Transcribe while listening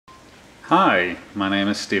Hi, my name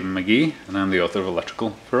is Stephen McGee and I'm the author of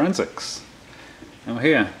Electrical Forensics. And we're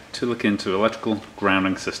here to look into electrical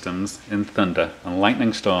grounding systems in thunder and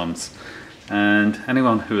lightning storms. And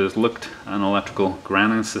anyone who has looked at an electrical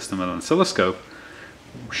grounding system with an oscilloscope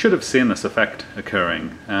should have seen this effect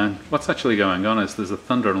occurring. And what's actually going on is there's a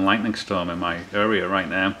thunder and lightning storm in my area right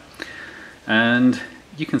now. And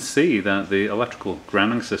you can see that the electrical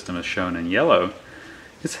grounding system is shown in yellow.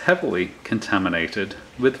 It's heavily contaminated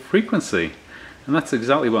with frequency, and that's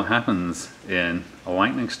exactly what happens in a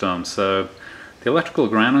lightning storm. So the electrical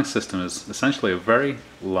grounding system is essentially a very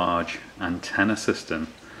large antenna system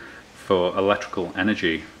for electrical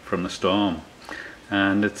energy from the storm,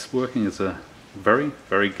 and it's working as a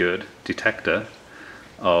very good detector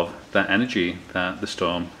of that energy that the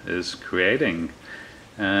storm is creating.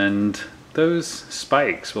 And those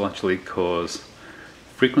spikes will actually cause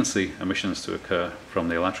frequency emissions to occur from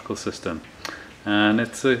the electrical system, and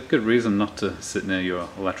it's a good reason not to sit near your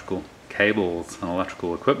electrical cables and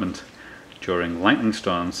electrical equipment during lightning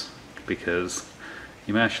storms, because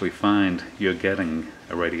you may actually find you're getting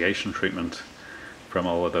a radiation treatment from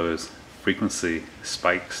all of those frequency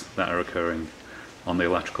spikes that are occurring on the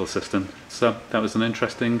electrical system. So that was an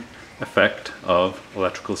interesting effect of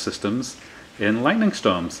electrical systems in lightning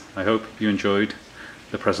storms. I hope you enjoyed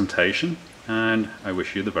the presentation, and I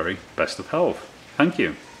wish you the very best of health. Thank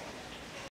you.